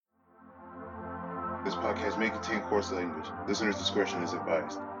This podcast may contain coarse language. Listener's discretion is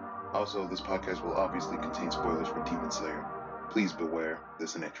advised. Also, this podcast will obviously contain spoilers for Demon Slayer. Please beware,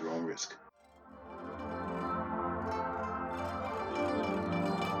 listen at your own risk.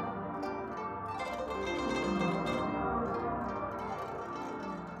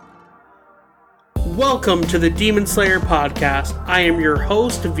 Welcome to the Demon Slayer podcast. I am your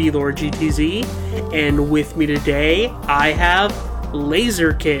host, VLordGTZ, and with me today, I have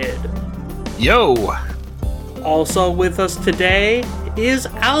Laser Kid. Yo! Also with us today is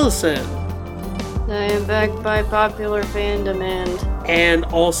Allison. I am back by popular fan demand. And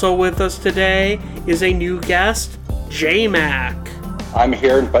also with us today is a new guest, J-Mac. I'm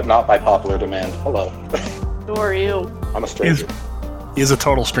here, but not by popular demand. Hello. Who are you? I'm a stranger. He's a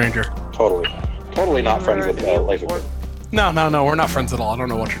total stranger. Totally not friends with Laser Kid. No, we're not friends at all. I don't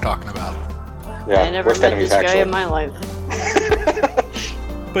know what you're talking about. Yeah, I never worst met enemies, this guy actually. in my life.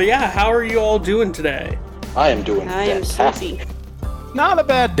 But yeah, how are you all doing today? I am doing I am fantastic. sleepy. Not a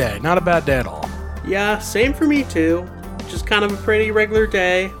bad day. Not a bad day at all. Yeah, same for me too. Just kind of a pretty regular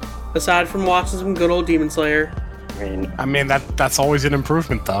day, aside from watching some good old Demon Slayer. I mean, That's always an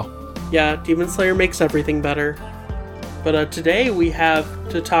improvement, though. Yeah, Demon Slayer makes everything better. But today we have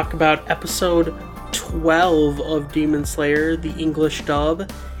to talk about episode 12 of Demon Slayer, the English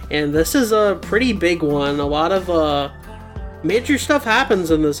dub. And this is a pretty big one. A lot of major stuff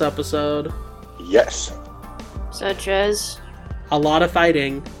happens in this episode. yes. Such as... A lot of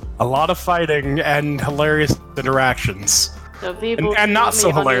fighting. A lot of fighting and hilarious interactions. The feeble And not so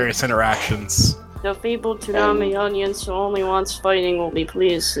Tsunami hilarious interactions. Onion, the feeble Tsunami Onions who only wants fighting will be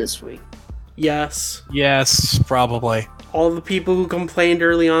pleased this week. Yes. Yes, probably. All the people who complained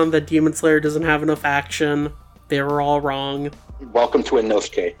early on that Demon Slayer doesn't have enough action, they were all wrong. Welcome to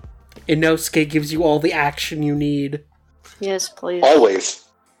Inosuke. Inosuke gives you all the action you need. Yes, please. Always.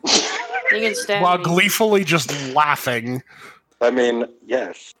 He can stab While me. gleefully just laughing. I mean,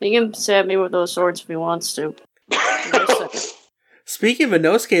 yes. He can stab me with those swords if he wants to. Speaking of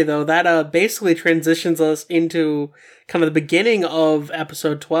Inosuke, though, that basically transitions us into kind of the beginning of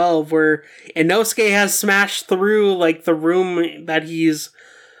episode 12, where Inosuke has smashed through, like, the room that he's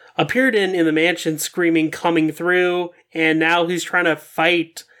appeared in the mansion, screaming, coming through, and now he's trying to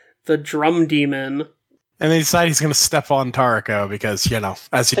fight the drum demon. And they decide he's going to step on Tariko because,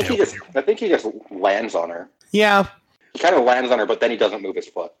 as you do. I think he just lands on her. Yeah, He kind of lands on her, but then he doesn't move his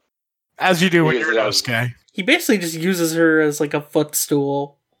foot. as you do when He you're does. Inosuke. He basically just uses her as, like, a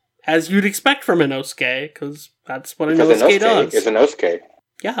footstool, as you'd expect from Inosuke, because that's what Because Inosuke does. is Inosuke.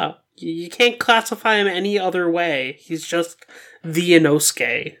 Yeah, you can't classify him any other way. He's just the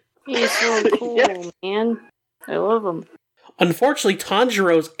Inosuke. He's so cool, Yes. man. I love him. Unfortunately,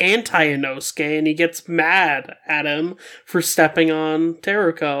 Tanjiro's anti-Inosuke, and he gets mad at him for stepping on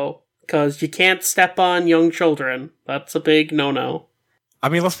Teruko. Because you can't step on young children. That's a big no-no. I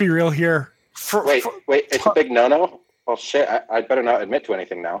mean, let's be real here. Wait, it's a big no-no? Well, shit, I'd better not admit to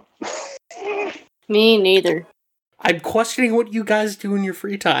anything now. Me neither. I'm questioning what you guys do in your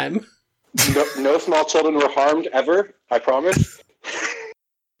free time. No small children were harmed, ever, I promise.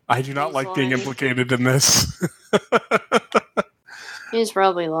 I do not He's like being lying. implicated in this. He's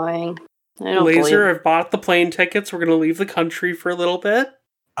probably lying. I don't Laser, believe I've bought the plane tickets. We're going to leave the country for a little bit.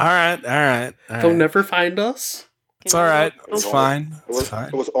 All right. They'll never find us. It's all right. It's It fine. was, It's fine.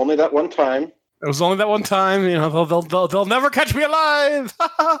 it was only that one time. It was only that one time. They'll never catch me alive.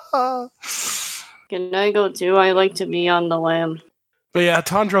 Can I go too? I like to be on the lam. But yeah,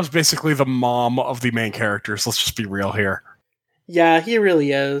 Tanjiro's basically the mom of the main characters. Let's just be real here. Yeah, he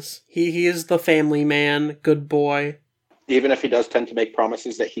really is. He is the family man, good boy. Even if he does tend to make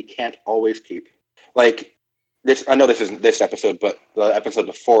promises that he can't always keep. Like, this, I know this isn't this episode, but the episode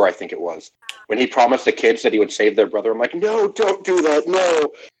before, I think it was, when he promised the kids that he would save their brother. I'm like, no, don't do that.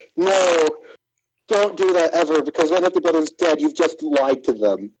 No, don't do that ever, because when the brother's dead, you've just lied to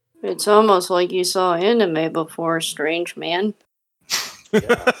them. It's almost like you saw anime before, strange man.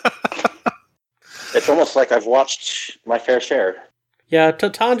 It's almost like I've watched my fair share. Yeah,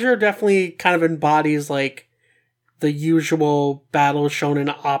 Tanjiro definitely kind of embodies, like, the usual battle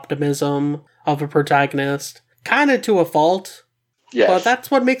shonen optimism of a protagonist. Kind of to a fault, Yes. but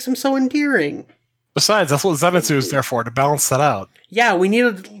that's what makes him so endearing. Besides, that's what Zenitsu is there for, to balance that out. Yeah, we need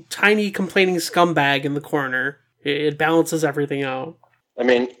a tiny complaining scumbag in the corner. It balances everything out. I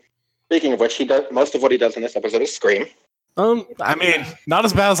mean, speaking of which, he does most of what he does in this episode is scream. I mean, not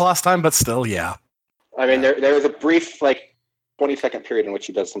as bad as last time, but still, yeah. I mean, there was a brief, 20-second period in which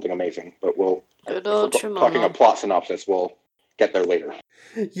he does something amazing, but Good old talking Shimano. a plot synopsis, we'll get there later.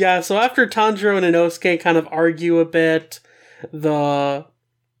 Yeah, so after Tanjiro and Inosuke kind of argue a bit, the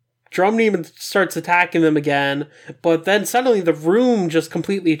Drum Demon starts attacking them again, but then suddenly the room just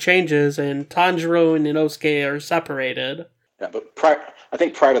completely changes and Tanjiro and Inosuke are separated. Yeah, but I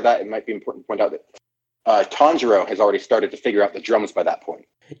think prior to that, it might be important to point out that Tanjiro has already started to figure out the drums by that point.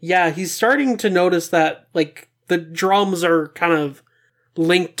 Yeah, he's starting to notice that, like, the drums are kind of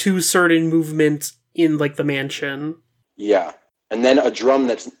linked to certain movements in, like, the mansion. Yeah, and then a drum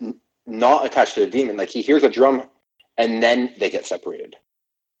that's not attached to the demon. Like, he hears a drum, and then they get separated.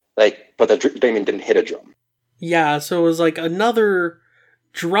 Like, but the demon didn't hit a drum. Yeah, so it was like another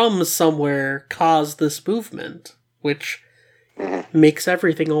drum somewhere caused this movement, which makes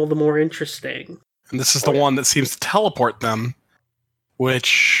everything all the more interesting. And this is the one that seems to teleport them,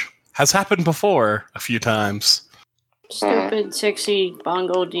 which has happened before a few times. Stupid, sexy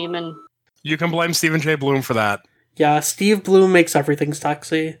bongo demon. You can blame Stephen J. Bloom for that. Yeah, Steve Bloom makes everything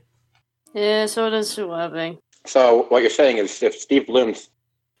sexy. Yeah, so does Suave. So what you're saying is if Steve Bloom's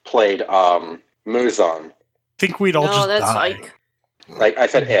played Muzan. I think we'd all just that's die. Ike. Like I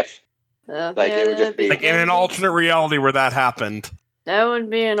said, if. Like, it would just be... Like in an alternate reality where that happened. That would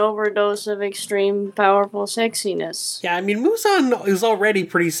be an overdose of extreme, powerful sexiness. Yeah, I mean, Muzan is already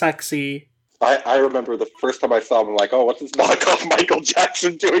pretty sexy. I remember the first time I saw him, I'm like, oh, what's this knockoff Michael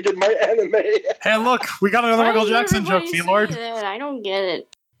Jackson doing in my anime? Hey, look, we got another Why Michael does Jackson joke, everybody V-Lord. say that? I don't get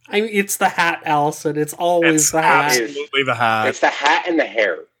it. I mean, it's the hat, Allison. It's always the hat. Absolutely the hat. It's the hat and the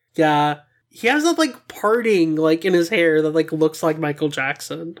hair. Yeah. He has that, like, parting, like, in his hair that, like, looks like Michael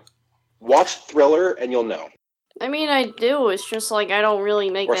Jackson. Watch Thriller and you'll know. I mean, I do. It's just like I don't really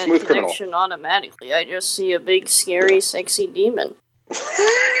make Or that Smooth Criminal. connection automatically. I just see a big, scary, sexy demon.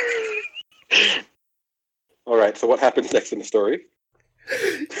 All right, so what happens next in the story?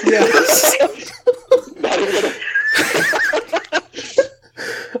 Yes. Not even gonna...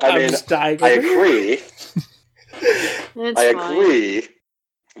 I I'm mean, just dying. I agree. It's I fine. agree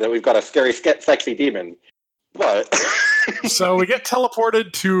that we've got a scary, sexy demon, but... So we get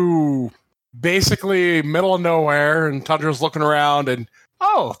teleported to basically middle of nowhere, and Tanjiro's looking around, and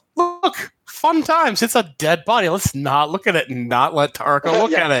oh, look, fun times. It's a dead body. Let's not look at it and not let Tarako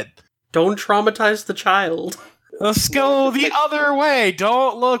look Yeah. at it. Don't traumatize the child. Let's go the other way.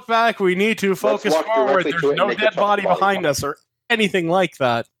 Don't look back. We need to focus walk forward. directly to There's it and no make dead it body body behind count. us or anything like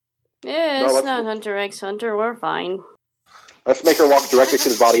that. Yeah, No, it's let's- not Hunter x Hunter. We're fine. Let's make her walk directly to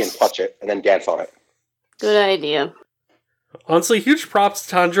the body and touch it, and then dance on it. Good idea. Honestly, huge props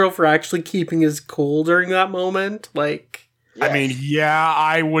to Tanjiro for actually keeping his cool during that moment. Like, I mean, yeah,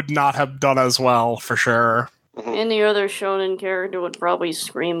 I would not have done as well, for sure. Any other shonen character would probably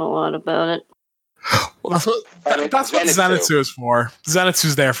scream a lot about it. Well, that's what, I mean, that's what Zenitsu. Zenitsu is for.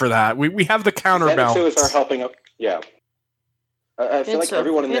 Zenitsu's there for that. We have the counterbalance. Zenitsu are helping up. Yeah. I feel like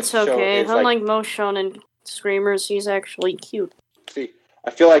everyone in this It's show okay. is Unlike like... most shonen screamers, he's actually cute. See,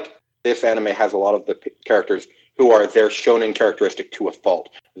 I feel like this anime has a lot of the characters who are their shonen characteristic to a fault.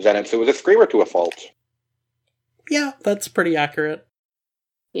 Zenitsu was a screamer to a fault. yeah, that's pretty accurate.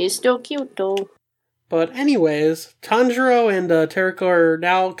 He's still cute, though. But anyways, Tanjiro and Teriko are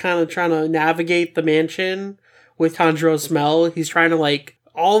now kind of trying to navigate the mansion with Tanjiro's smell. He's trying to, like,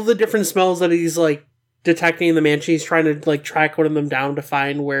 all the different smells that he's, like, detecting in the mansion, he's trying to, like, track one of them down to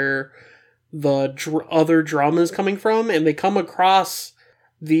find where the other drum is coming from. And they come across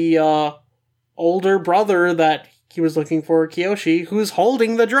the older brother that he was looking for, Kiyoshi, who's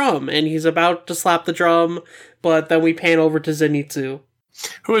holding the drum. And he's about to slap the drum, but then we pan over to Zenitsu.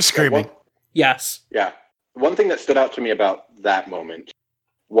 Who is screaming? Yes. Yeah. One thing that stood out to me about that moment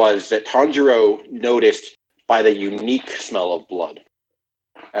was that Tanjiro noticed by the unique smell of blood.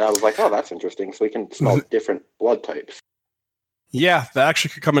 And I was like, oh, that's interesting. So we can smell different blood types. Yeah, that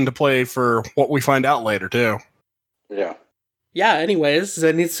actually could come into play for what we find out later, too. Yeah. Yeah, anyways,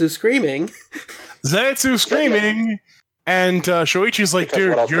 Zenitsu screaming. Zenitsu screaming, and Shoichi's like,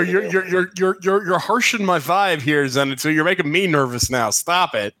 Because what dude, else would he you're harshing my vibe here, Zenitsu. You're making me nervous now.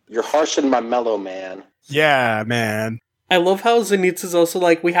 Stop it. You're harshing my mellow man. Yeah, man. I love how Zenitsu's also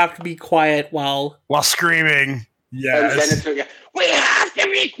like, we have to be quiet while... While screaming. And Yes. Zenitsu, yeah, we have to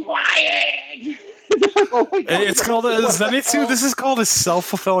be quiet! Oh my God. It's called a Zenitsu. This is called a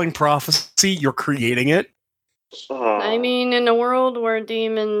self-fulfilling prophecy. You're creating it. I mean, in a world where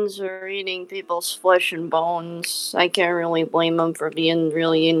demons are eating people's flesh and bones, I can't really blame them for being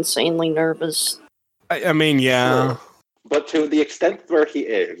really insanely nervous. I mean, yeah. But to the extent where he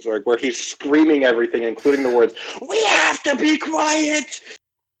is, or where he's screaming everything, including the words, we have to be quiet!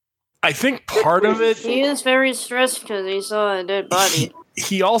 I think part of it, He is very stressed because he saw a dead body.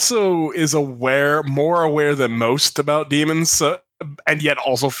 he also is more aware than most about demons, and yet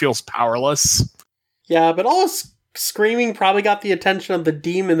also feels powerless. Yeah, but screaming probably got the attention of the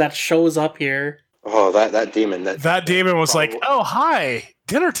demon that shows up here. Oh, that demon. That demon was like, "Oh, hi,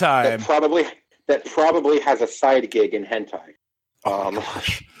 dinner time." That probably has a side gig in hentai. Oh my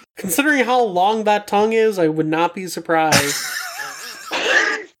gosh. Considering how long that tongue is, I would not be surprised.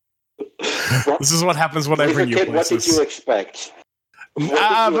 This is what happens when I bring you places. What did you expect?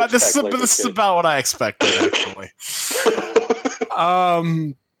 This is about what I expected, actually.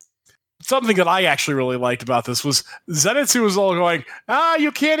 Something that I actually really liked about this was Zenitsu was all going,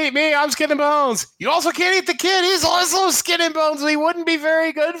 you can't eat me, I'm skin and bones. You also can't eat the kid, he's also skin and bones, and he wouldn't be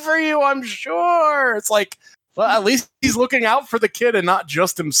very good for you, I'm sure. It's like, well, at least he's looking out for the kid and not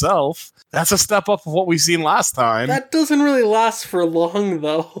just himself. That's a step up of what we've seen last time. That doesn't really last for long,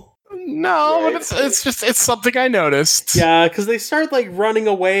 though. No, but it's something I noticed. Yeah, because they start, like, running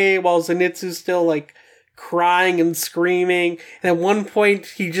away while Zenitsu's still, like, crying and screaming. And at one point,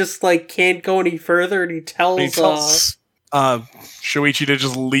 he just, like, can't go any further, and he tells Shuichi to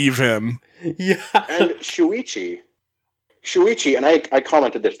just leave him. Yeah. And Shuichi, and I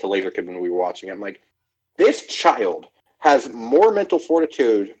commented this to Laserkid when we were watching it, I'm like, this child has more mental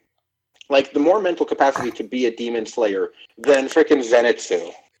fortitude, like, the more mental capacity to be a demon slayer than frickin'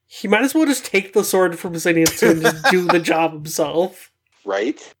 Zenitsu. He might as well just take the sword from Zenitsu and just do the job himself.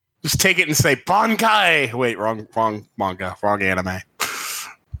 Right? Just take it and say, Bankai! Wait, wrong manga, wrong anime.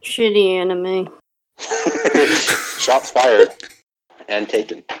 Shitty anime. Shots fired. And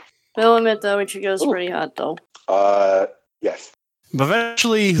taken. I'll admit, though, Ichigo's pretty hot, though. Yes. But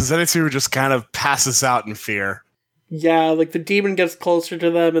eventually, Zenitsu just kind of passes out in fear. Yeah, like, the demon gets closer to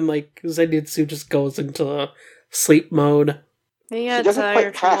them, and, like, Zenitsu just goes into sleep mode. He got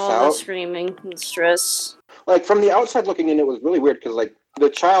tired from all the screaming and stress. Like, from the outside looking in, it was really weird, because, like, the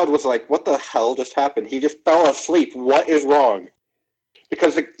child was like, what the hell just happened? He just fell asleep. What is wrong?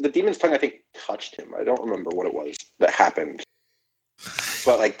 Because the demon's tongue, I think, touched him. I don't remember what it was that happened.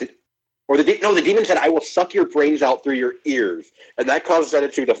 But, like, the demon said, I will suck your brains out through your ears. And that caused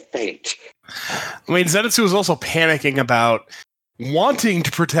Zenitsu to faint. I mean, Zenitsu was also panicking about wanting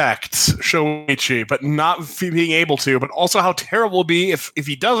to protect Shuichi, but not being able to, but also how terrible it would be if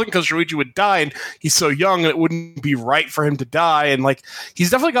he doesn't, because Shuichi would die, and he's so young, and it wouldn't be right for him to die, and, like,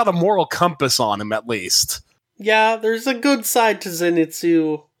 he's definitely got a moral compass on him, at least. Yeah, there's a good side to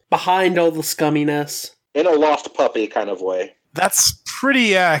Zenitsu behind all the scumminess. In a lost puppy kind of way. That's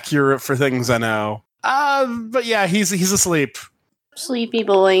pretty accurate for things I know. But yeah, he's asleep. Sleepy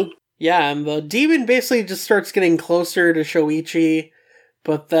boy. Yeah, and the demon basically just starts getting closer to Shuichi,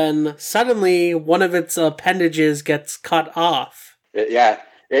 but then suddenly one of its appendages gets cut off. Well,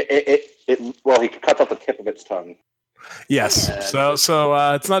 he cuts off the tip of its tongue. Yes, so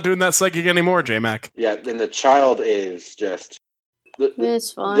it's not doing that psychic anymore, J-Mac. Yeah, and the child is just...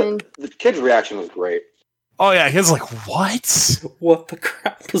 It's fine. The kid's reaction was great. Oh yeah, he's like, what? What the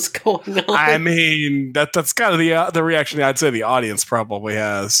crap is going on? I mean, that's kind of the reaction I'd say the audience probably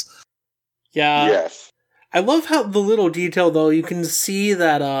has. Yeah. Yes. I love how the little detail, though, you can see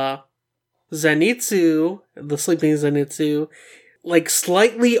that Zenitsu, the sleeping Zenitsu, like,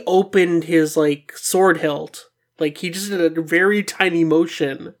 slightly opened his, like, sword hilt. Like, he just did a very tiny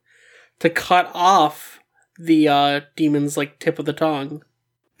motion to cut off the demon's, like, tip of the tongue.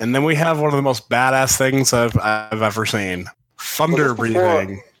 And then we have one of the most badass things I've ever seen. Thunder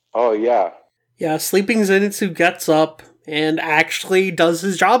breathing. Oh, yeah. Yeah, sleeping Zenitsu gets up and actually does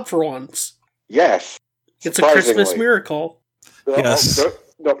his job for once. Yes. It's a Christmas miracle. Yes.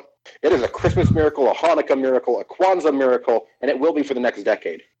 No, it is a Christmas miracle, a Hanukkah miracle, a Kwanzaa miracle, and it will be for the next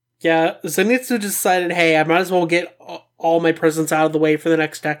decade. Yeah, Zenitsu decided, hey, I might as well get all my presents out of the way for the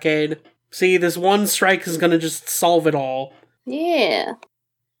next decade. See, this one strike is going to just solve it all. Yeah.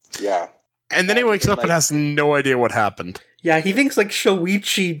 Yeah. And then he wakes up and has no idea what happened. Yeah, he thinks, like,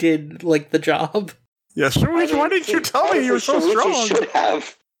 Shuichi did, like, the job. Yeah, Shuichi, why didn't you tell me you were so strong?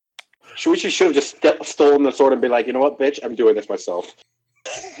 Shuichi should have just stolen the sword and been like, you know what, bitch, I'm doing this myself.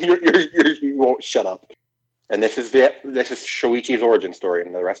 You won't shut up. And this is Shuichi's origin story,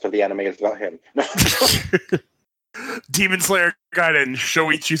 and the rest of the anime is about him. Demon Slayer Gaiden,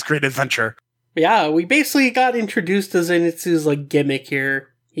 Shuichi's Great Adventure. Yeah, we basically got introduced to Zenitsu's, like, gimmick here.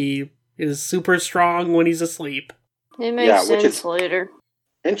 He is super strong when he's asleep. It makes sense later.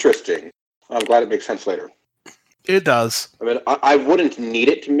 Interesting. I'm glad it makes sense later. It does. I mean, I wouldn't need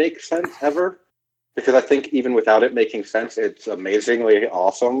it to make sense ever, because I think even without it making sense, it's amazingly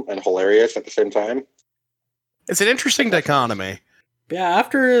awesome and hilarious at the same time. It's an interesting dichotomy. Yeah,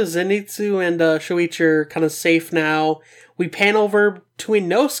 after Zenitsu and Shuichi are kind of safe now, we pan over to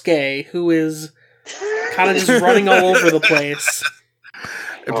Inosuke, who is kind of just running all over the place.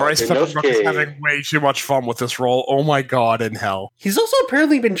 Bryce Pepperbrook is having way too much fun with this role. Oh my god, in hell. He's also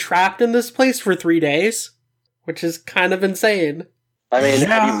apparently been trapped in this place for 3 days, which is kind of insane. I mean,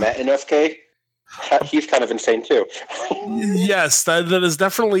 have you met Inosuke? He's kind of insane too. Yes, that is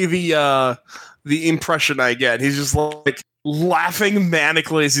definitely the impression I get. He's just like laughing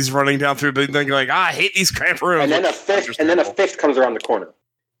manically as he's running down through a building, like, I hate these cramped rooms. And then a fist comes around the corner.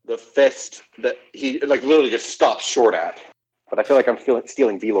 The fist that he like literally just stops short at. But I feel like I'm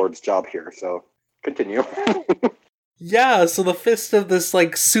stealing V-Lord's job here, so continue. Yeah, so the fist of this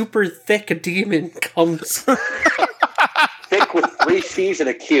like super thick demon comes. Thick with 3 C's and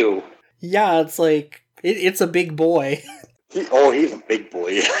a Q. Yeah, it's like it's a big boy. He's a big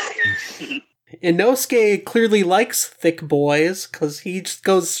boy. Inosuke clearly likes thick boys because he just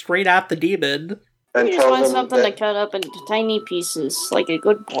goes straight at the demon. And he just wants something to cut up into tiny pieces, like a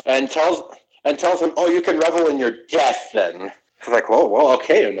good boy. And tells him, "Oh, you can revel in your death." Then it's like, well,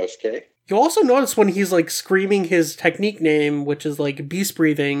 okay, Inosuke. You also notice when he's like screaming his technique name, which is like beast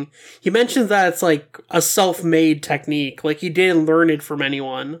breathing, he mentions that it's like a self-made technique, like he didn't learn it from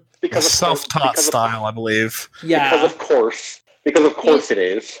anyone. Because of self-taught style, I believe. Yeah, because of course it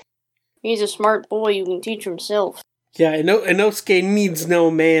is. He's a smart boy who can teach himself. Yeah, Inosuke needs no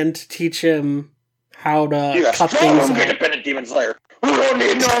man to teach him how to cut things. I'm independent demon slayer. We don't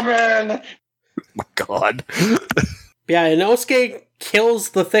need no man. Oh my god. Yeah, Inosuke kills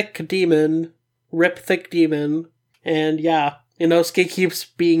the thick demon, thick demon, and yeah, Inosuke keeps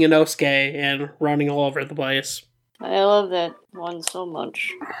being Inosuke and running all over the place. I love that one so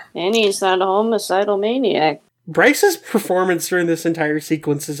much. And he's not a homicidal maniac. Bryce's performance during this entire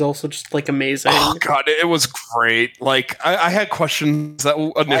sequence is also just, like, amazing. Oh, God, it was great. Like, I had questions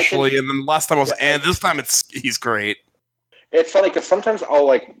initially, and then last time I was, and this time he's great. It's funny, because sometimes I'll,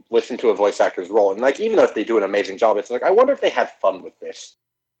 like, listen to a voice actor's role, and, like, even if they do an amazing job, it's like, I wonder if they had fun with this.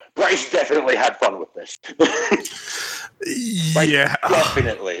 Bryce definitely had fun with this. Yeah.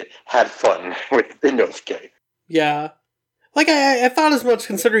 Definitely had fun with Inosuke. Yeah. Like, I thought as much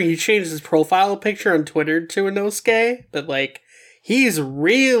considering he changed his profile picture on Twitter to Inosuke, but, like, he's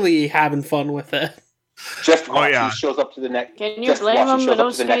really having fun with it. Just watch he shows up to the next. Can you blame him?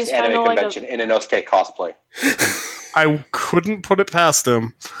 Inosuke's anime convention in Inosuke cosplay. I couldn't put it past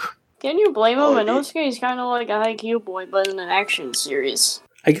him. Can you blame him? Inosuke is kind of like a Haikyuu boy, but in an action series.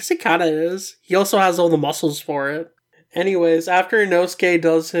 I guess he kind of is. He also has all the muscles for it. Anyways, after Inosuke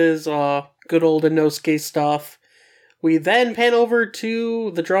does his good old Inosuke stuff, we then pan over to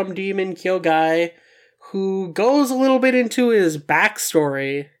the drum demon Kyogai, who goes a little bit into his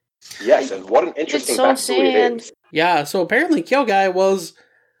backstory. Yes, and what an interesting backstory it is. Yeah, so apparently Kyogai was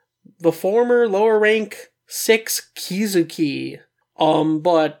the former lower rank 6 Kizuki.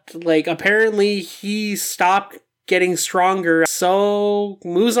 But, like, apparently he stopped getting stronger, so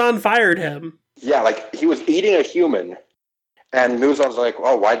Muzan fired him. Yeah, like, he was eating a human, and Muzan's like,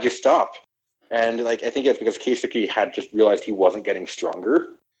 oh, why'd you stop? And, like, I think it's because Keisuke had just realized he wasn't getting stronger.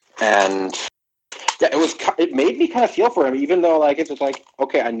 And, yeah, it made me kind of feel for him, even though, like, it's just like,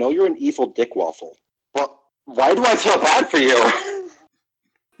 okay, I know you're an evil dick waffle, but why do I feel bad for you?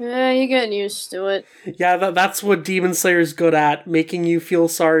 Yeah, you're getting used to it. Yeah, that's what Demon Slayer's good at, making you feel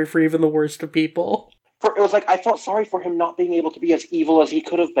sorry for even the worst of people. It was like, I felt sorry for him not being able to be as evil as he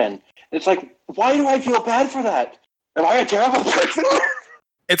could have been. It's like, why do I feel bad for that? Am I a terrible person?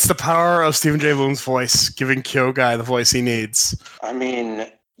 It's the power of Stephen J. Bloom's voice, giving Kyogai the voice he needs. I mean,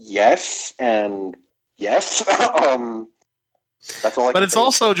 yes, and yes. That's all I can But it's say.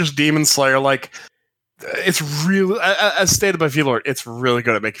 also just Demon Slayer, like, it's really, as stated by V-Lord, it's really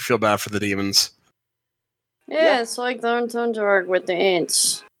good at making you feel bad for the demons. Yeah, it's like the Hunter arc with the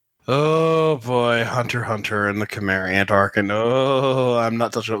ants. Oh boy, Hunter and the Chimera Ant arc, and I'm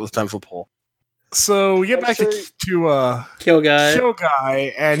not touching it with 10-foot pole. So we get back to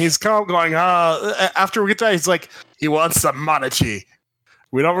Kyogai, and he's kind of going, after we get to that, he's like, he wants the Marachi.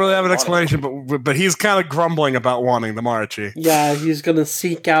 We don't really have an explanation, but he's kind of grumbling about wanting the Marachi. Yeah, he's gonna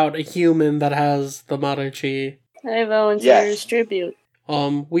seek out a human that has the Marachi. I volunteer as tribute.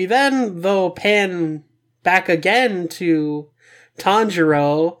 We then, though, pan back again to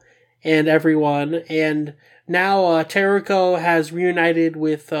Tanjiro and everyone, and now Teruko has reunited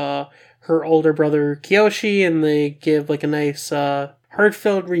with her older brother Kiyoshi, and they give like a nice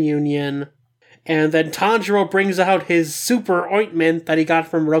heart-filled reunion. And then Tanjiro brings out his super ointment that he got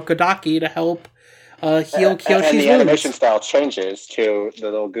from Rokodaki to help heal Kyoshi's wounds. And the animation style changes to the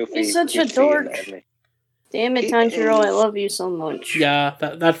little goofy... He's such a dork. Damn it, Tanjiro, I love you so much. Yeah,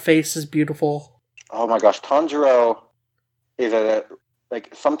 that face is beautiful. Oh my gosh, Tanjiro is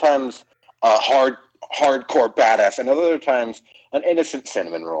sometimes hard hardcore badass, and other times an innocent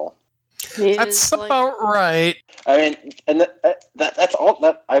cinnamon roll. That's about right. I mean, and that's all.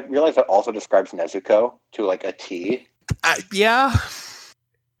 That I realize that also describes Nezuko to like a T. Yeah.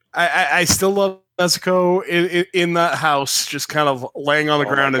 I still love Nezuko in that house, just kind of laying on the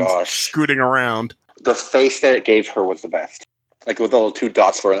ground and scooting around. The face that it gave her was the best. Like with the little 2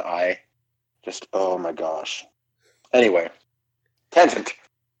 dots for an eye. Just, oh my gosh. Anyway. Tangent.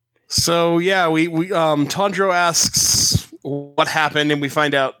 So, yeah, we Tanjiro asks what happened, and we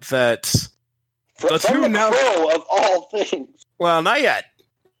find out that From the Crow of all things. Well, not yet.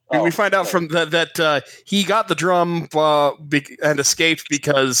 We find out from that he got the drum and escaped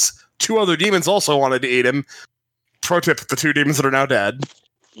because 2 other demons also wanted to eat him. Pro tip, the 2 demons that are now dead.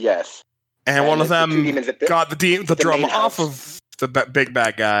 Yes. And one of them got the drum off of the big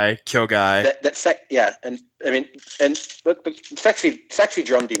bad guy, Kyo guy. And I mean, and the sexy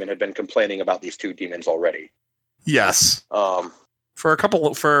drum demon had been complaining about these 2 demons already. Yes.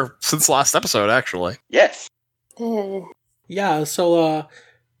 Since last episode, actually. Yes. Yeah. So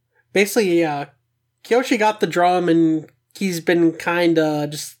basically, Kyoshi got the drum, and he's been kind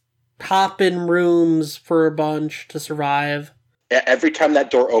of just hopping rooms for a bunch to survive. Yeah, every time that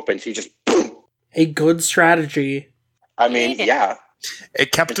door opens, he just boom. A good strategy. I mean, yeah.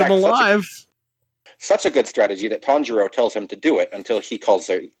 It kept him alive. Such a good strategy that Tanjiro tells him to do it until he calls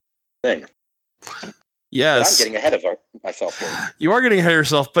their thing. Yes. But I'm getting ahead of myself here. You are getting ahead of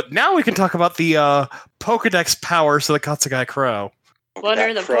yourself, but now we can talk about the Pokedex powers of the Katsugai Crow. What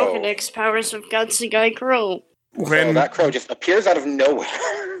are the Pokedex powers of Katsugai Crow? So that crow just appears out of nowhere.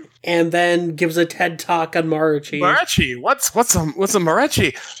 And then gives a TED talk on Maruchi. Maruchi? What's a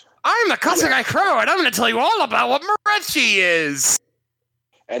Maruchi? I'm the Katsugai Crow, and I'm going to tell you all about what Maruchi is!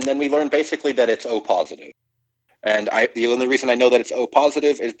 And then we learn basically that it's O positive. And the only reason I know that it's O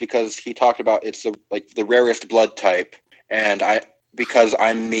positive is because he talked about it's the rarest blood type. And because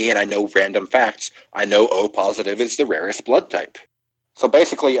I'm me and I know random facts, I know O positive is the rarest blood type. So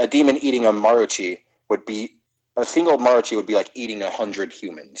basically, a demon eating a single Maruchi would be like eating 100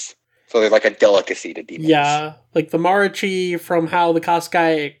 humans. So there's like a delicacy to demons. Yeah, like the Maruchi, from how the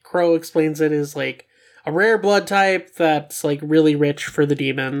Katsugai Crow explains it, is like a rare blood type that's like really rich for the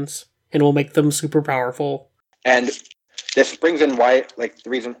demons and will make them super powerful. And this brings in why, like, the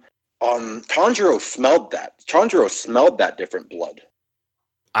reason Tanjiro smelled that. Tanjiro smelled that different blood.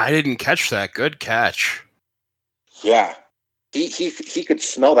 I didn't catch that. Good catch. Yeah. He could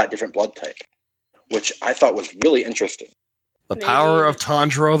smell that different blood type, which I thought was really interesting. The power of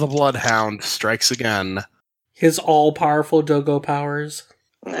Tanjiro the Bloodhound strikes again. His all-powerful Dogo powers.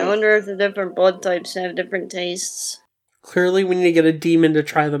 I wonder if the different blood types have different tastes. Clearly, we need to get a demon to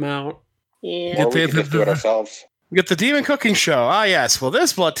try them out. Yeah. Or we can just do it ourselves. We get the Demon Cooking Show. Ah, yes. Well,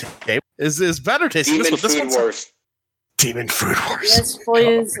 this blood tape is better tasting. Demon Food Wars. Demon Food Wars. Yes,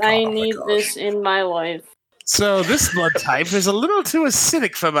 please. I need this in my life. So this blood type is a little too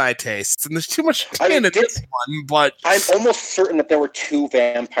acidic for my tastes, and there's too much tin in this one, but... I'm almost certain that there were 2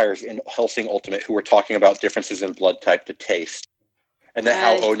 vampires in Hellsing Ultimate who were talking about differences in blood type to taste. And that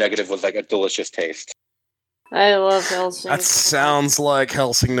how O negative was like a delicious taste. I love Hellsing. That sounds like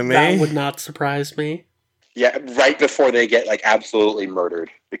Hellsing to me. That would not surprise me. Yeah, right before they get like absolutely murdered.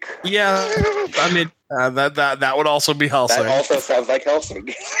 Yeah, I mean, that would also be Hellsing. That also sounds like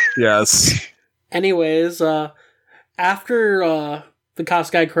Hellsing. Yes. Anyways, after the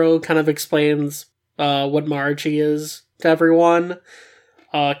Katsugai Crow kind of explains what Maruchi is to everyone,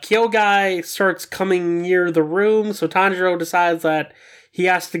 Kyogai starts coming near the room, so Tanjiro decides that he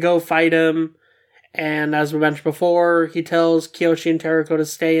has to go fight him, and as we mentioned before, he tells Kyoshi and Teriko to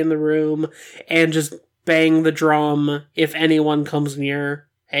stay in the room and just bang the drum if anyone comes near.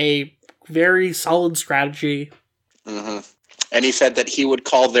 A very solid strategy. Mm-hmm. And he said that he would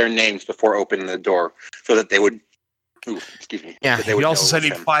call their names before opening the door, so that they would... Ooh, excuse me. Yeah, he also said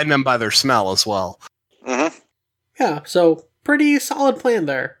he'd find them by their smell as well. Mm-hmm. Yeah, so pretty solid plan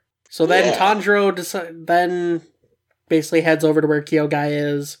there. So then Tanjiro then basically heads over to where Kyogai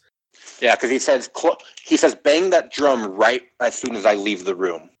is. Yeah, because he says, bang that drum right as soon as I leave the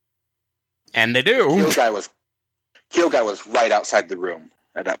room. And they do. Kyogai was right outside the room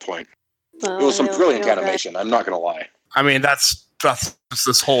at that point. It was some brilliant animation, I'm not going to lie. I mean, that's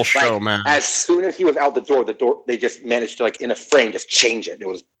this whole show, like, man. As soon as he was out the door, they just managed to, like, in a frame, just change it. It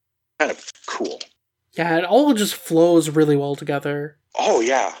was kind of cool. Yeah, it all just flows really well together. Oh,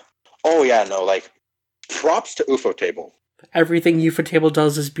 yeah. No, like, props to UFO Table. Everything UFO Table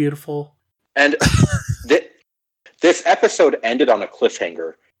does is beautiful. And this episode ended on a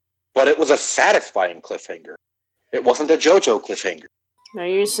cliffhanger, but it was a satisfying cliffhanger. It wasn't a JoJo cliffhanger. Are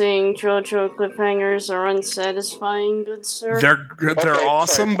you saying JoJo cliffhangers are unsatisfying, good sir? They're Okay,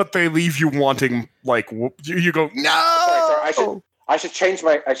 awesome, sorry. but they leave you wanting, like, you go, no! Sorry. I should change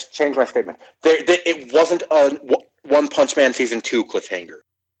my statement. It wasn't a One Punch Man Season 2 cliffhanger.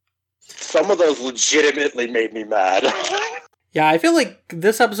 Some of those legitimately made me mad. Yeah, I feel like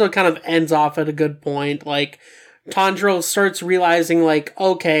this episode kind of ends off at a good point. Like, Tanjiro starts realizing, like,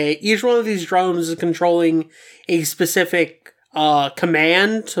 okay, each one of these drums is controlling a specific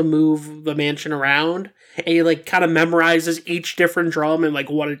command to move the mansion around. And he, like, kind of memorizes each different drum and, like,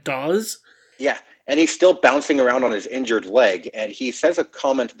 what it does. Yeah, and he's still bouncing around on his injured leg, and he says a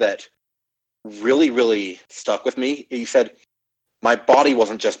comment that really, really stuck with me. He said, my body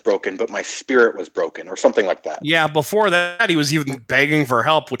wasn't just broken, but my spirit was broken, or something like that. Yeah, before that, he was even begging for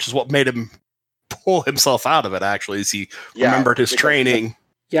help, which is what made him pull himself out of it, actually, as he remembered his training.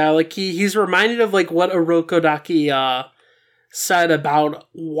 Yeah, like, he's reminded of, like, what Orokodaki said about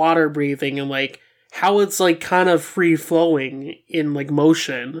water breathing and, like, how it's, like, kind of free-flowing in, like,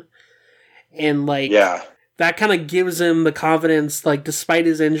 motion. And, like, that kind of gives him the confidence, like, despite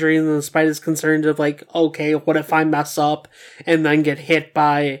his injuries and despite his concerns of, like, okay, what if I mess up and then get hit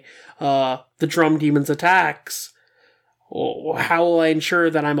by the drum demon's attacks? How will I ensure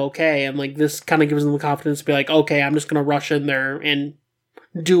that I'm okay? And, like, this kind of gives him the confidence to be like, okay, I'm just going to rush in there and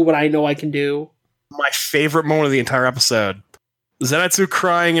do what I know I can do. My favorite moment of the entire episode. Zenitsu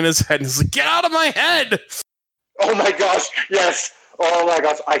crying in his head, and he's like, get out of my head! Oh my gosh, yes! Oh my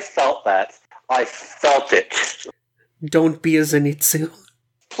gosh, I felt that. I felt it. Don't be a Zenitsu.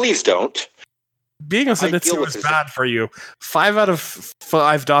 Please don't. Being a Zenitsu is bad for you. 5 out of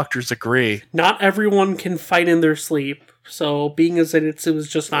 5 doctors agree. Not everyone can fight in their sleep, so being a Zenitsu is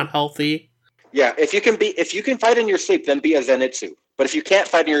just not healthy. Yeah, if you can fight in your sleep, then be a Zenitsu. But if you can't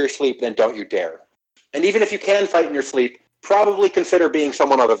fight in your sleep, then don't you dare. And even if you can fight in your sleep, probably consider being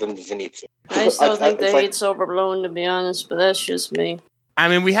someone other than Zenitsu. I still think the hate's overblown, to be honest, but that's just me. I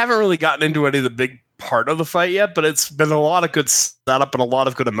mean, we haven't really gotten into any of the big part of the fight yet, but it's been a lot of good setup and a lot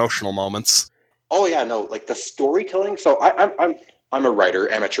of good emotional moments. Oh yeah, no, like the storytelling. So I'm a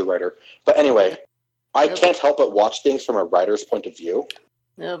writer, amateur writer, but anyway, I can't help but watch things from a writer's point of view.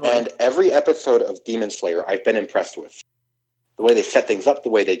 And every episode of Demon Slayer, I've been impressed with the way they set things up, the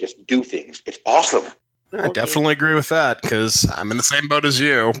way they just do things. It's awesome. I definitely agree with that because I'm in the same boat as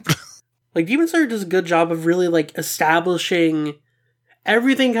you. Like, Demon Slayer does a good job of really, like, establishing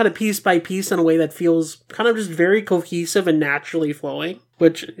everything kind of piece by piece in a way that feels kind of just very cohesive and naturally flowing,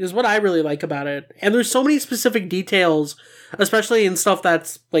 which is what I really like about it. And there's so many specific details, especially in stuff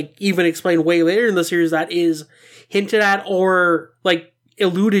that's, like, even explained way later in the series that is hinted at or, like,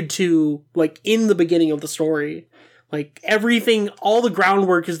 alluded to, like, in the beginning of the story. Like, everything, all the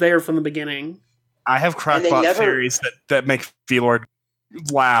groundwork is there from the beginning. I have crackpot theories that make Velord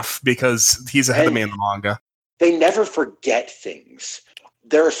laugh because he's ahead of me in the manga. They never forget things.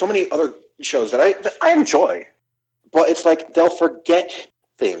 There are so many other shows that I enjoy, but it's like they'll forget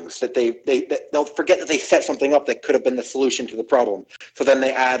things that they'll forget that they set something up that could have been the solution to the problem. So then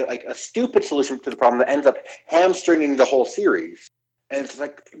they add like a stupid solution to the problem that ends up hamstringing the whole series. And it's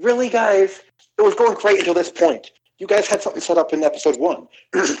like, really, guys? It was going great until this point. You guys had something set up in episode 1.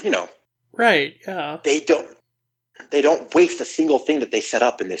 You know. Right, yeah. They don't waste a single thing that they set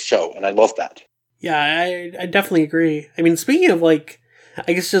up in this show, and I love that. Yeah, I definitely agree. I mean, speaking of, like,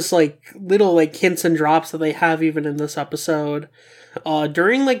 I guess just, like, little, like, hints and drops that they have even in this episode,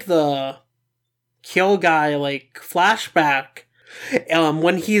 during, like, the Kill Guy, like, flashback,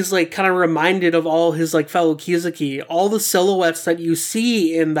 when he's, like, kind of reminded of all his, like, fellow Kizuki, all the silhouettes that you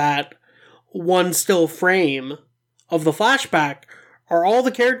see in that one still frame of the flashback are all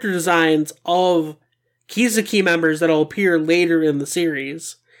the character designs of Kizuki members that'll appear later in the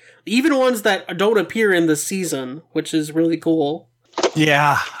series. Even ones that don't appear in this season, which is really cool.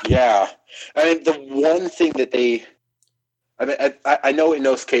 Yeah. Yeah. I mean, the one thing that they... I mean, I know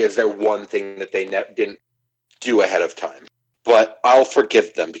Inosuke is their one thing that they didn't do ahead of time. But I'll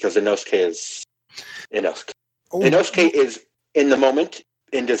forgive them because Inosuke is Inosuke. Oh. Inosuke is in the moment,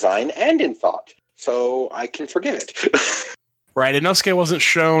 in design, and in thought. So I can forgive it. Right, Inosuke wasn't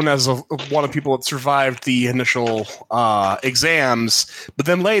shown as one of the people that survived the initial exams, but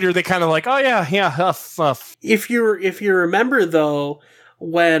then later they kind of like, oh yeah. If you remember though,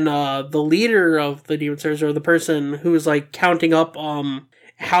 when the leader of the Demon Slayers, or the person who was like counting up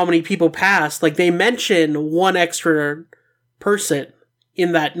how many people passed, like they mention one extra person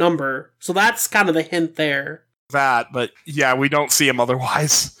in that number, so that's kind of the hint there. But yeah, we don't see him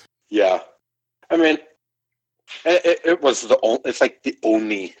otherwise. Yeah, I mean. It was it's like the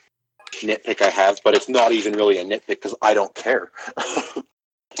only nitpick I have, but it's not even really a nitpick because I don't care.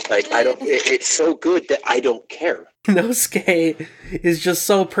 It's so good that I don't care. Inosuke is just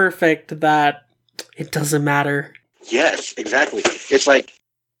so perfect that it doesn't matter. Yes, exactly. It's like,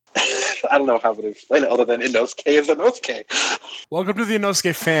 I don't know how to explain it other than Inosuke is Inosuke. Welcome to the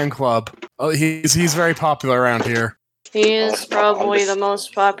Inosuke fan club. Oh, he's very popular around here. He is probably the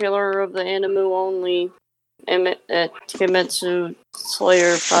most popular of the anime-only Kimetsu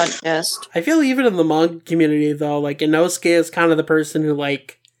Slayer podcast. I feel even in the manga community, though, like, Inosuke is kind of the person who,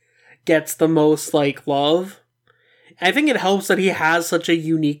 like, gets the most, like, love. I think it helps that he has such a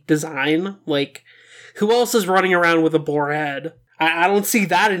unique design. Like, who else is running around with a boar head? I don't see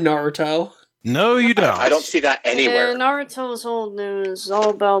that in Naruto. No, you don't. I don't see that anywhere. Yeah, Naruto's old news. All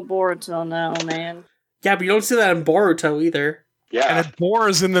about Boruto now, man. Yeah, but you don't see that in Boruto either. Yeah. And boar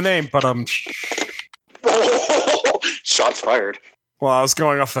is in the name, but Shots fired. well, I was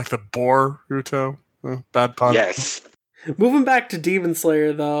going off like the Boruto. Bad pun. Yes. Moving back to Demon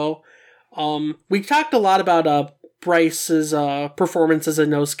Slayer, though, we talked a lot about Bryce's performance as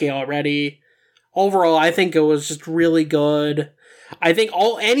Inosuke already. Overall, I think it was just really good. I think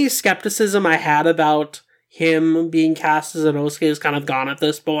any skepticism I had about him being cast as Inosuke is kind of gone at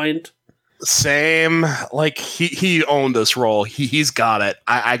this point. Same. Like, he owned this role. He's got it.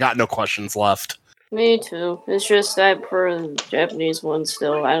 I got no questions left. Me too. It's just I prefer the Japanese one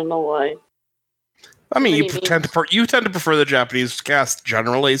still. I don't know why. I mean, you tend to prefer the Japanese cast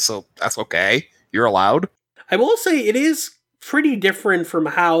generally, so that's okay. You're allowed. I will say it is pretty different from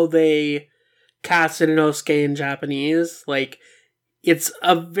how they casted Inosuke in Japanese. Like, it's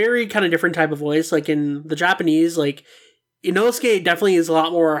a very kind of different type of voice. Like, in the Japanese, like, Inosuke definitely is a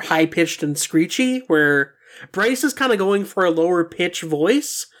lot more high-pitched and screechy, where Bryce is kind of going for a lower-pitch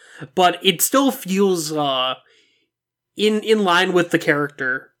voice, but it still feels in line with the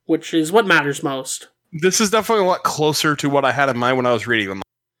character, which is what matters most. This is definitely a lot closer to what I had in mind when I was reading them.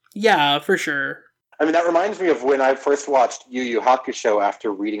 Yeah, for sure. I mean, that reminds me of when I first watched Yu Yu Hakusho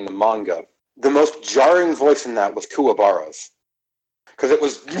after reading the manga. The most jarring voice in that was Kuwabara's. Because it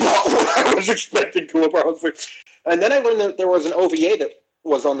was not what I was expecting Kuwabara's voice. And then I learned that there was an OVA that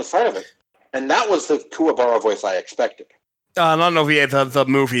was on the side of it. And that was the Kuwabara voice I expected. Not an OVA, the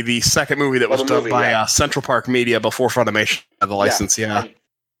movie, the second movie that was done by Central Park Media before Funimation had the license, yeah.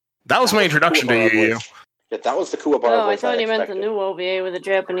 That was my introduction to Yu. Yeah, that was the Kuwabara voice I thought you meant the new OVA with a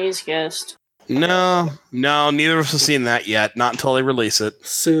Japanese cast. No, neither of us have seen that yet. Not until they release it.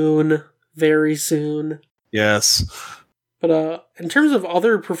 Soon. Very soon. Yes. But in terms of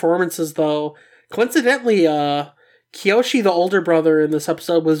other performances, though, coincidentally, Kiyoshi, the older brother in this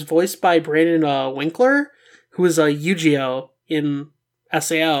episode, was voiced by Brandon Winkler, who is Yu-Gi-Oh! In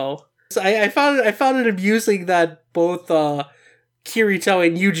SAO. So I found it amusing that both Kirito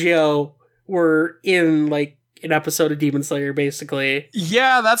and Yu-Gi-Oh! Were in, like, an episode of Demon Slayer, basically.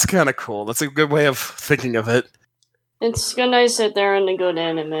 Yeah, that's kind of cool. That's a good way of thinking of it. It's nice that they're in a good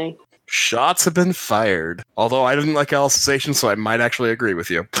anime. Shots have been fired. Although I didn't like Alicization, so I might actually agree with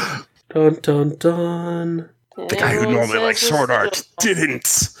you. Dun dun dun. The guy who normally likes sword art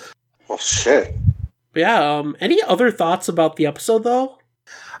didn't. Oh, shit. But yeah, any other thoughts about the episode, though?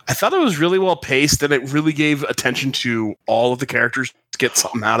 I thought it was really well paced, and it really gave attention to all of the characters to get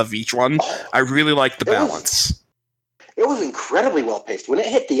something out of each one. I really liked the balance. It was incredibly well paced. When it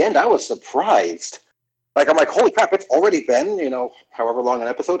hit the end, I was surprised. Like, I'm like, holy crap, it's already been, however long an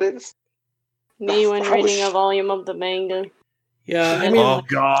episode is. Me when reading a volume of the manga. Yeah, I mean, oh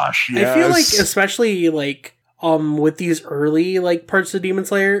gosh, yes. I feel like, especially like with these early like parts of Demon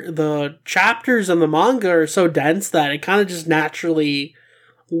Slayer, the chapters in the manga are so dense that it kind of just naturally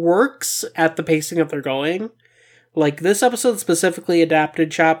works at the pacing that they're going. Like, this episode specifically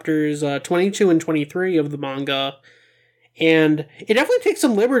adapted chapters 22 and 23 of the manga, and it definitely takes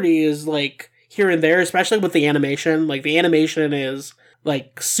some liberties, like, here and there, especially with the animation. Like, the animation is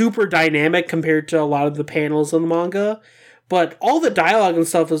like super dynamic compared to a lot of the panels in the manga, but all the dialogue and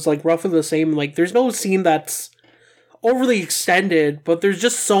stuff is like roughly the same. Like, there's no scene that's overly extended, but there's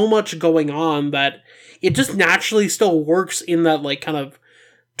just so much going on that it just naturally still works in that like kind of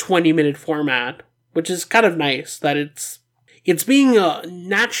 20-minute format, which is kind of nice that it's being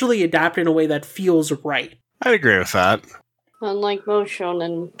naturally adapted in a way that feels right. I'd agree with that. Unlike most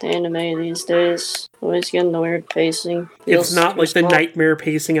shonen anime these days, always getting the weird pacing. It's not like the nightmare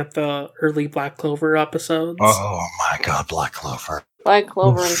pacing of the early Black Clover episodes. Oh my god, Black Clover. Black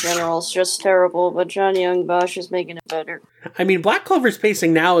Clover in general is just terrible, but Johnny Young Bosch is making it better. I mean, Black Clover's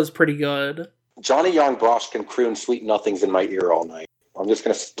pacing now is pretty good. Johnny Young Bosch can croon Sweet Nothings in my ear all night. I'm just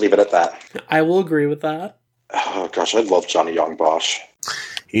going to leave it at that. I will agree with that. Oh gosh, I love Johnny Young Bosch.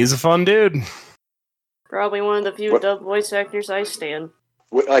 He's a fun dude. Probably one of the few dub voice actors I stand.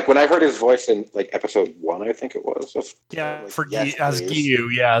 Like when I heard his voice in like episode 1, I think it was. Yeah, like, for yes, as please.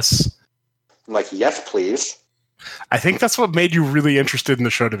 Giyu, yes. I'm like, yes, please. I think that's what made you really interested in the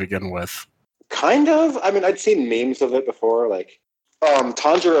show to begin with. Kind of. I mean, I'd seen memes of it before, like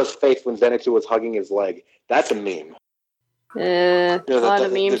Tanjiro's face when Zenitsu was hugging his leg. That's a meme. A lot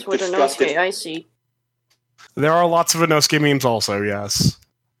of memes with Inosuke, I see. There are lots of Inosuke memes also, yes.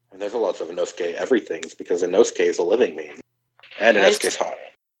 And there's a lot of Inosuke everythings, because Inosuke is a living meme. And Inosuke's hot.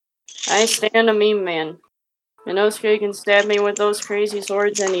 I stand a meme man. Inosuke can stab me with those crazy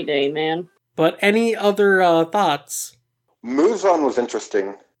swords any day, man. But any other thoughts? Muzan was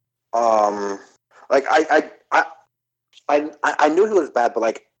interesting. Like I knew he was bad, but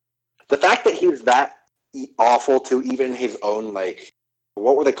like the fact that he was that awful to even his own, like,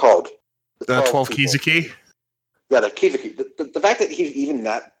 what were they called? The 12 Kizuki? Yeah, the Kizuki. The fact that he's even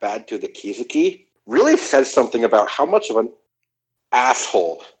that bad to the Kizuki really says something about how much of an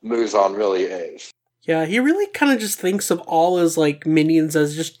asshole Muzan really is. Yeah, he really kind of just thinks of all his, like, minions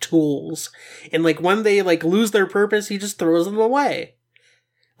as just tools. And, like, when they, like, lose their purpose, he just throws them away.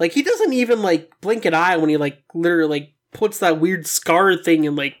 Like, he doesn't even, like, blink an eye when he, like, literally, like, puts that weird scar thing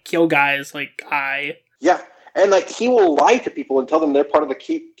in, like, Kyo'gai's, like, eye. Yeah, and, like, he will lie to people and tell them they're part of the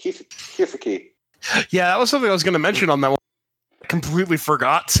Kizuki. Yeah, that was something I was going to mention on that one. I completely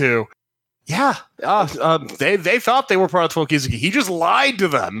forgot to. Yeah, they thought they were part of 12 Kizuki. He just lied to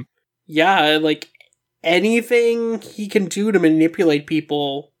them. Yeah, like, anything he can do to manipulate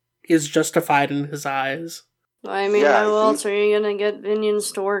people is justified in his eyes. I mean, how else are you gonna get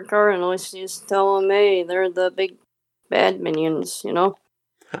minions to work hard unless you just tell them, hey, they're the big bad minions, you know?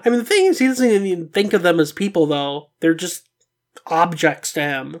 I mean, the thing is, he doesn't even think of them as people, though. They're just objects to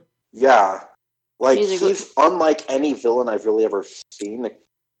him. Yeah. Like, he's unlike any villain I've really ever seen. Like,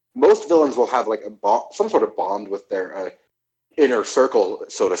 most villains will have, like, some sort of bond with their inner circle,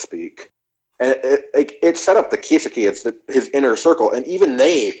 so to speak. And it set up the Kizuki, it's his inner circle, and even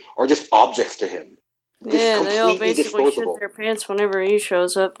they are just objects to him. Yeah, they all basically shit their pants whenever he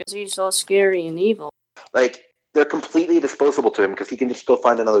shows up because he's all scary and evil. Like, they're completely disposable to him because he can just go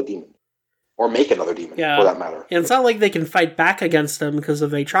find another demon. Or make another demon, for that matter. And it's not like they can fight back against him, because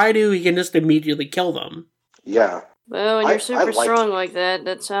if they try to, he can just immediately kill them. Yeah. Well, when you're super strong like that,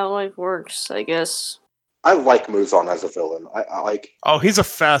 that's how life works, I guess. I like Muzan as a villain. I like... Oh, he's a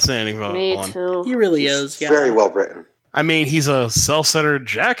fascinating villain. Me too. He really is, yeah. Very well written. I mean, he's a self-centered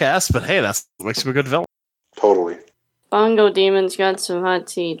jackass, but hey, that's what makes him a good villain. Totally. Bongo Demon's got some hot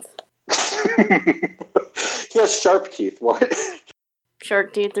teeth. He has sharp teeth. What?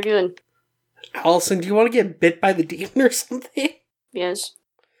 Shark teeth are good. Allison, do you want to get bit by the demon or something? Yes.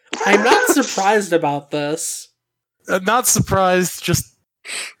 I'm not surprised about this. I'm not surprised, just...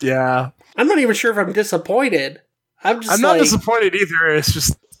 Yeah. I'm not even sure if I'm disappointed. I'm not disappointed either, it's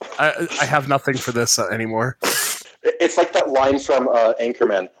just... I have nothing for this anymore. It's like that line from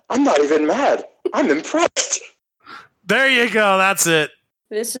Anchorman. I'm not even mad. I'm impressed. There you go, that's it.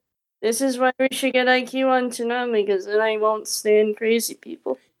 This is why we should get IQ on Toonami, because then I won't stand crazy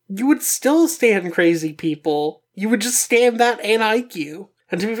people. You would still stand crazy people. You would just stand that and IQ.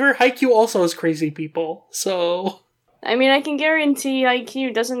 And to be fair, Haikyuu also has crazy people, so... I mean, I can guarantee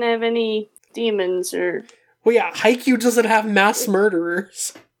IQ doesn't have any demons or... Well, yeah, Haikyuu doesn't have mass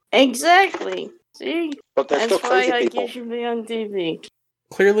murderers. Exactly. See? But that's why Haikyuu should be on TV.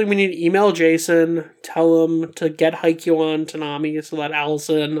 Clearly, we need to email Jason, tell him to get Haikyuu on Toonami so that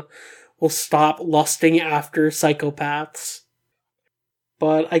Allison will stop lusting after psychopaths.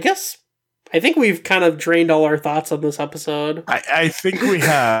 But I think we've kind of drained all our thoughts on this episode. I think we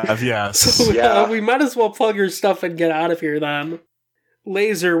have, yes. So we might as well plug your stuff and get out of here then.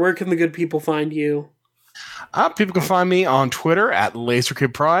 Laser, where can the good people find you? People can find me on Twitter at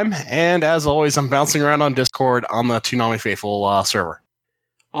LaserKidPrime, and as always, I'm bouncing around on Discord on the Toonami Faithful server.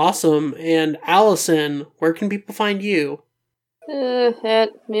 Awesome. And Allison, where can people find you?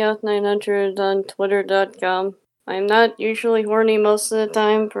 At Meowth900 on Twitter.com. I'm not usually horny most of the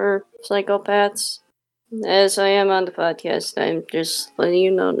time for psychopaths, as I am on the podcast. I'm just letting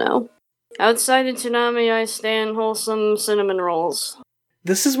you know now. Outside of Toonami, I stand wholesome cinnamon rolls.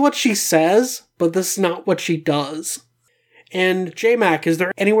 This is what she says, but this is not what she does. And JMac, is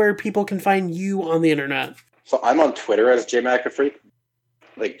there anywhere people can find you on the internet? So I'm on Twitter as JMacAFreak,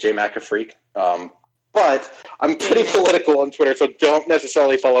 like JMacAFreak. But I'm pretty political on Twitter, so don't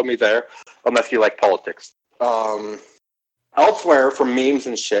necessarily follow me there unless you like politics. Elsewhere, for memes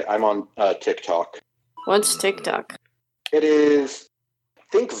and shit, I'm on TikTok. What's TikTok? It is,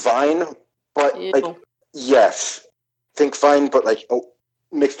 think Vine, but Ew. like, yes. Think Vine, but like,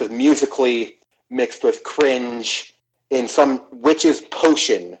 mixed with musically, mixed with cringe, in some witch's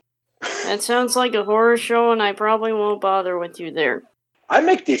potion. That sounds like a horror show, and I probably won't bother with you there. I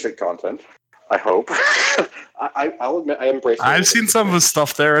make decent content. I hope. I'll admit I embrace it. I've seen some of his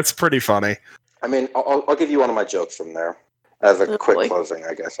stuff there. It's pretty funny. I mean, I'll give you one of my jokes from there as a quick closing,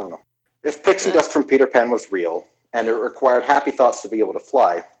 I guess. I don't know. If pixie dust from Peter Pan was real, and it required happy thoughts to be able to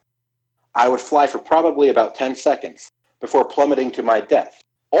fly, I would fly for probably about 10 seconds before plummeting to my death,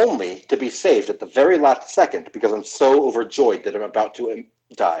 only to be saved at the very last second because I'm so overjoyed that I'm about to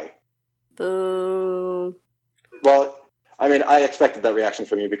die. Boo. Well, I mean, I expected that reaction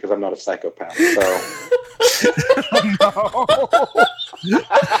from you because I'm not a psychopath, so... No.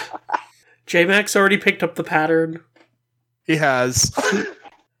 J-Max already picked up the pattern. He has.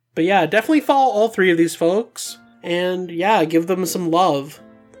 But yeah, definitely follow all three of these folks. And yeah, give them some love.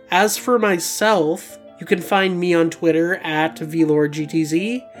 As for myself, you can find me on Twitter at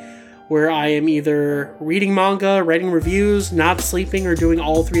VLordGTZ, where I am either reading manga, writing reviews, not sleeping, or doing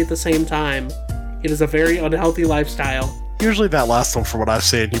all three at the same time. It is a very unhealthy lifestyle. Usually that last one, from what I've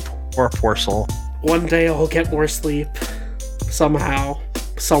seen, you poor soul. One day I'll get more sleep. Somehow.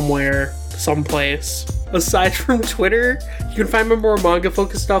 Somewhere. Someplace. Aside from Twitter, you can find my more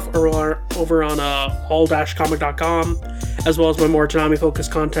manga-focused stuff over on all-comic.com, as well as my more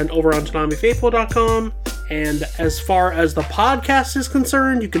Tanami-focused content over on TanamiFaithful.com. And as far as the podcast is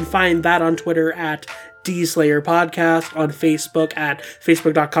concerned, you can find that on Twitter at DSlayer Podcast, on Facebook at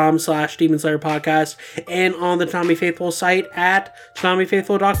facebook.com/Demon Slayer Podcast, and on the Tanami Faithful site at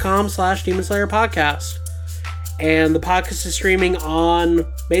TanamiFaithful.com/Demon Slayer Podcast. And the podcast is streaming on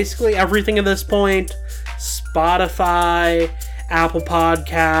basically everything at this point. Spotify, Apple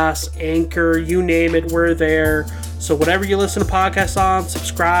Podcasts, Anchor, you name it, we're there. So whatever you listen to podcasts on,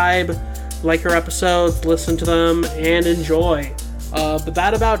 subscribe, like our episodes, listen to them, and enjoy. But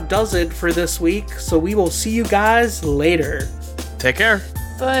that about does it for this week, so we will see you guys later. Take care.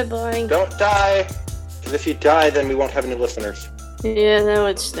 Bye-bye. Don't die, because if you die, then we won't have any listeners. Yeah, that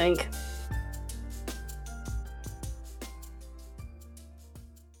would stink.